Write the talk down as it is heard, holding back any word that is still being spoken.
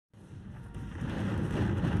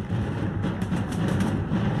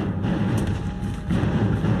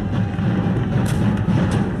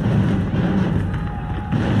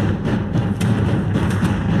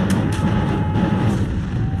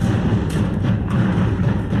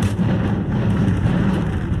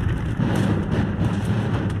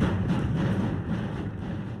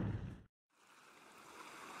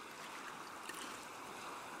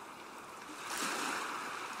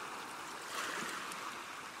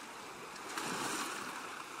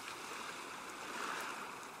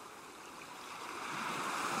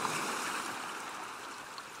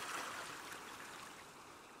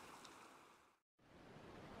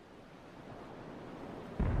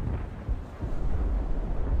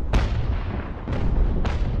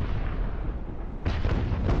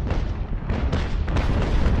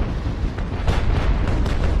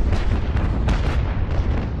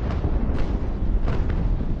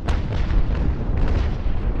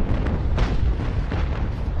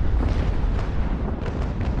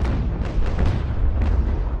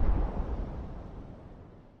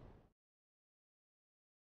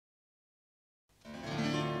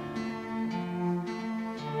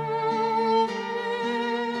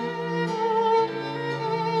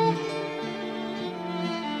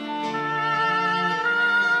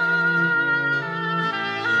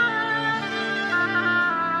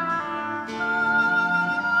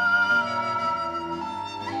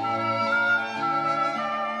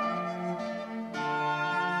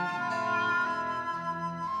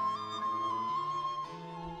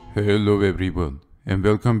Hello everyone, and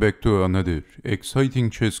welcome back to another exciting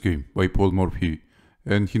chess game by Paul Morphy.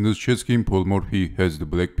 And in this chess game, Paul Morphy has the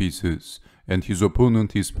black pieces, and his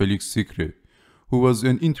opponent is Felix Sicre, who was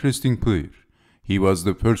an interesting player. He was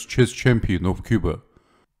the first chess champion of Cuba.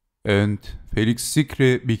 And Felix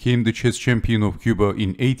Sicre became the chess champion of Cuba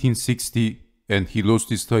in 1860, and he lost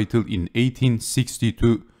his title in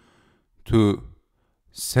 1862 to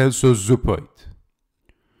Celso Zupait.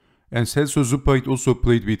 And Celso Zupait also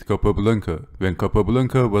played with Capablanca, when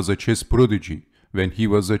Capablanca was a chess prodigy, when he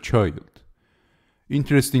was a child.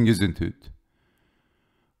 Interesting, isn't it?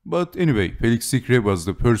 But anyway, Felix Sicre was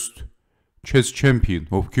the first chess champion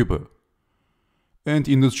of Cuba. And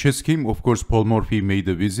in this chess game, of course, Paul Morphy made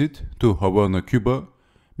a visit to Havana, Cuba,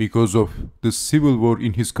 because of the civil war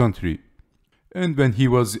in his country. And when he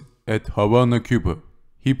was at Havana, Cuba,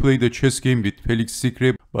 he played a chess game with Felix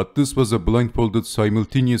Sicre, but this was a blindfolded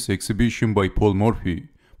simultaneous exhibition by Paul Morphy.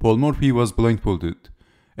 Paul Morphy was blindfolded,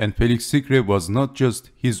 and Felix Sicre was not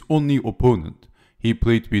just his only opponent. He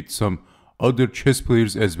played with some other chess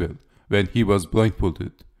players as well when he was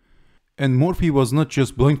blindfolded. And Morphy was not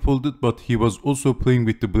just blindfolded, but he was also playing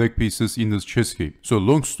with the black pieces in this chess game. So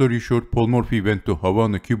long story short, Paul Morphy went to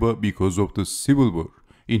Havana, Cuba because of the civil war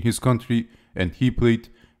in his country, and he played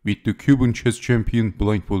with the Cuban chess champion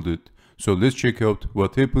blindfolded. So let's check out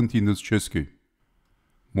what happened in this chess game.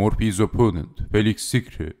 Morphy's opponent, Felix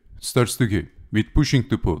Sicre, starts the game with pushing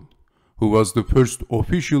the pawn, who was the first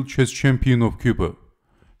official chess champion of Cuba.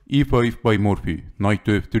 e5 by Morphy, knight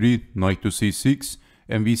to f3, knight to c6,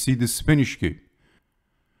 and we see the Spanish game.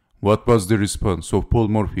 What was the response of Paul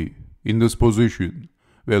Morphy in this position?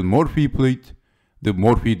 Well, Morphy played the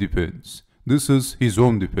Morphy defense. This is his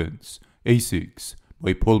own defense, a6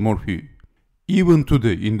 by Paul Morphy. Even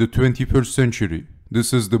today, in the 21st century,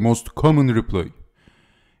 this is the most common reply.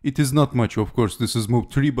 It is not much, of course, this is move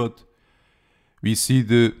 3, but we see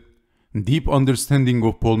the deep understanding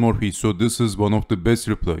of Paul Morphy, so this is one of the best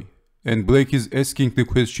reply. And black is asking the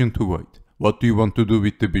question to white, what do you want to do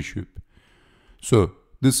with the bishop? So,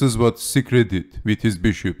 this is what Sicre did with his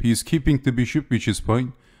bishop. He is keeping the bishop, which is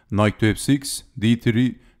fine. Knight to f6,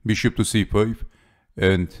 d3, bishop to c5,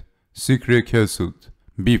 and Sicre cancelled.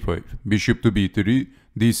 b5, bishop to b3,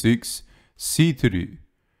 d6, c3.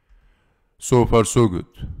 So far so good.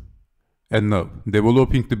 And now,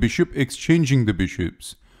 developing the bishop, exchanging the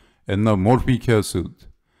bishops. And now Morphy cancelled.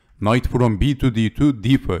 Knight from b to d2,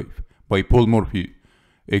 d5 by Paul Morphy.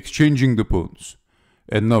 Exchanging the pawns.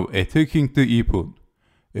 And now attacking the e-pawn.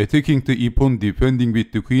 Attacking the e-pawn, defending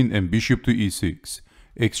with the queen and bishop to e6.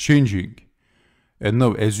 Exchanging. And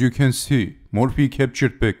now, as you can see, Morphy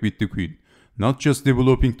captured back with the queen. Not just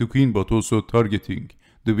developing the queen, but also targeting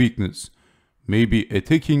the weakness. Maybe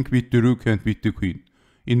attacking with the rook and with the queen.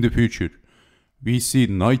 In the future, we see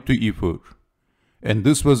knight to e4. And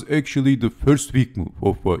this was actually the first weak move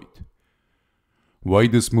of white. Why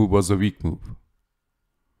this move was a weak move?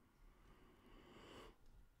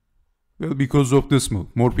 Well, because of this move.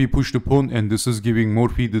 Morphy pushed the pawn, and this is giving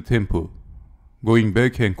Morphy the tempo. Going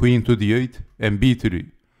back and queen to d8 and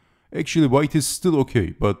b3. Actually, white is still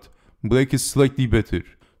okay, but black is slightly better.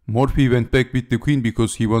 Morphy went back with the queen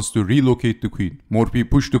because he wants to relocate the queen. Morphy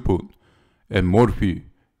pushed the pawn. And Morphy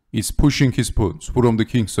is pushing his pawns from the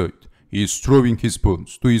king side. He is throwing his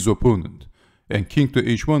pawns to his opponent. And king to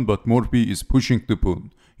h1, but Morphy is pushing the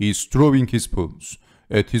pawn. He is throwing his pawns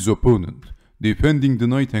at his opponent, defending the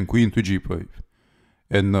knight and queen to g5.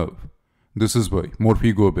 And now, this is why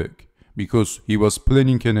Morphy go back. Because he was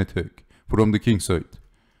planning an attack from the king side.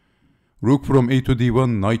 Rook from a to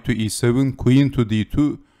d1, knight to e7, queen to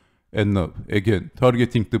d2, and now again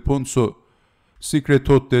targeting the pawn. So Sicre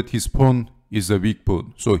thought that his pawn is a weak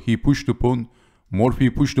pawn, so he pushed the pawn. Morphy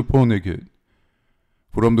pushed the pawn again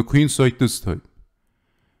from the queen side this time.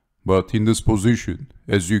 But in this position,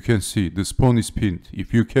 as you can see, this pawn is pinned.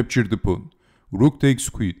 If you capture the pawn, rook takes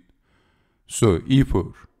queen. So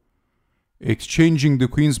e4. Exchanging the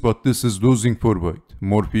queens, but this is losing for white.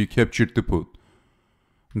 Morphy captured the pawn.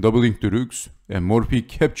 Doubling the rooks, and Morphy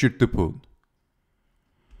captured the pawn.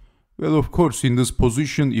 Well, of course, in this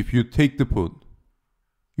position, if you take the pawn,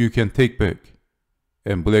 you can take back.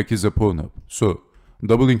 And black is a pawn up. So,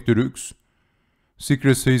 doubling the rooks,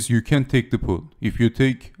 Sicre says you can't take the pawn. If you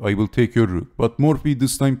take, I will take your rook. But Morphy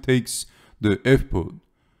this time takes the f pawn.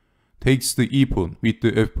 Takes the e pawn with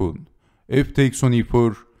the f pawn. F takes on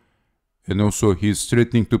e4. And also he is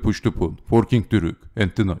threatening to push the pawn, forking the rook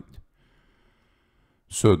and the knight.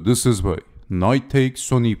 So this is why knight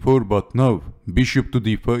takes on e4, but now bishop to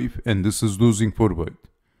d5, and this is losing for white.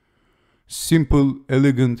 Simple,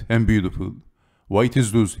 elegant and beautiful. White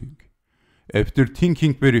is losing. After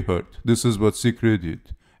thinking very hard, this is what Sicre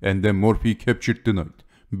did. And then Morphy captured the knight.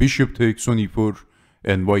 Bishop takes on e4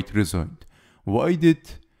 and white resigned. Why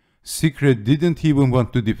did Sicre didn't even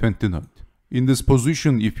want to defend the knight? In this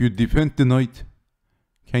position, if you defend the knight,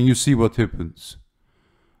 can you see what happens?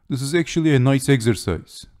 This is actually a nice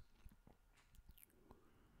exercise.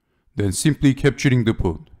 Then simply capturing the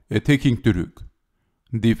pawn, attacking the rook,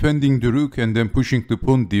 defending the rook and then pushing the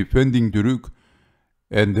pawn, defending the rook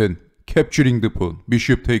and then capturing the pawn.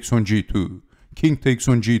 Bishop takes on g2, king takes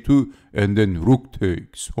on g2 and then rook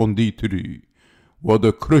takes on d3. What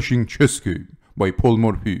a crushing chess game by Paul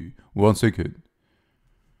Morphy once again.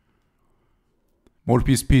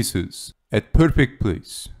 Morphy's pieces at perfect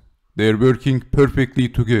place. They are working perfectly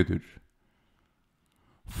together.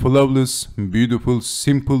 Flawless, beautiful,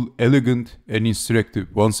 simple, elegant and instructive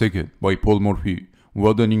once again by Paul Morphy.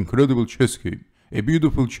 What an incredible chess game. A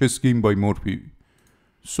beautiful chess game by Morphy.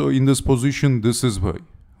 So in this position, this is why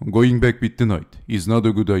going back with the knight is not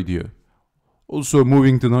a good idea. Also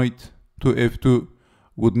moving the knight to f2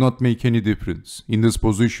 would not make any difference. In this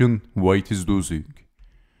position, white is losing.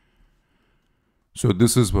 So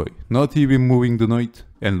this is why, not even moving the knight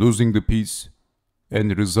and losing the piece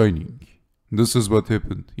and resigning. This is what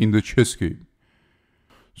happened in the chess game.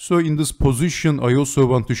 So in this position, I also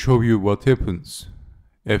want to show you what happens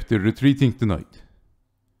after retreating the knight.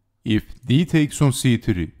 If d takes on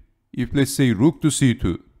c3, if let's say rook to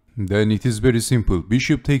c2, then it is very simple.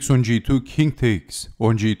 Bishop takes on g2, king takes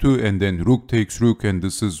on g2 and then rook takes rook and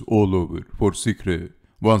this is all over for Sicre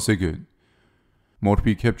once again.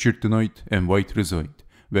 Morphy captured the knight and white resigned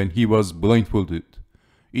when he was blindfolded.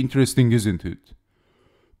 Interesting, isn't it?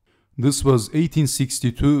 This was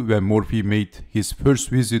 1862 when Morphy made his first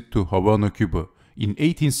visit to Havana, Cuba. In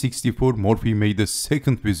 1864, Morphy made a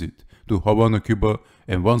second visit to Havana, Cuba,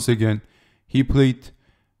 and once again, he played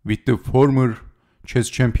with the former chess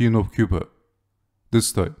champion of Cuba.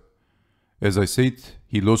 This time, as I said,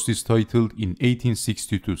 he lost his title in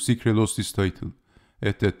 1862. Sicre lost his title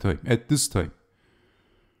at that time, at this time.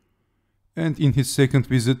 And in his second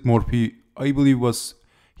visit, Morphy, I believe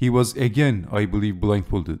he was again, I believe,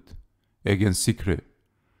 blindfolded against Sicre.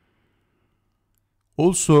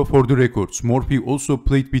 Also, for the records, Morphy also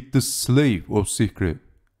played with the slave of Sicre.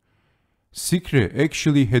 Sicre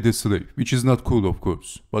actually had a slave, which is not cool, of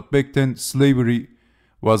course. But back then, slavery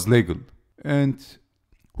was legal. And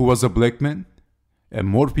who was a black man? And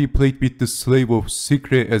Morphy played with the slave of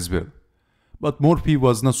Sicre as well. But Morphy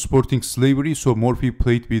was not supporting slavery, so Morphy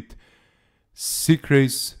played with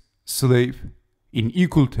Sicre's slave in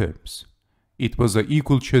equal terms. It was an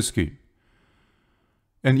equal chess game.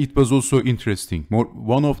 And it was also interesting.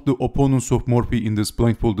 One of the opponents of Morphy in this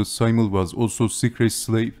blindfolded simul was also Sicre's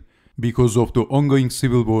slave. Because of the ongoing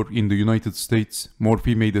civil war in the United States,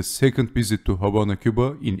 Morphy made a second visit to Havana,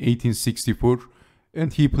 Cuba in 1864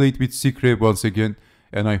 and he played with Sicre once again,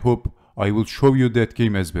 and I hope I will show you that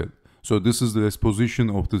game as well. So this is the exposition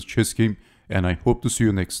of this chess game and I hope to see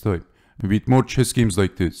you next time with more chess games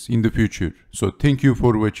like this in the future. So thank you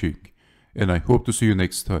for watching and I hope to see you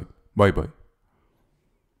next time. Bye bye.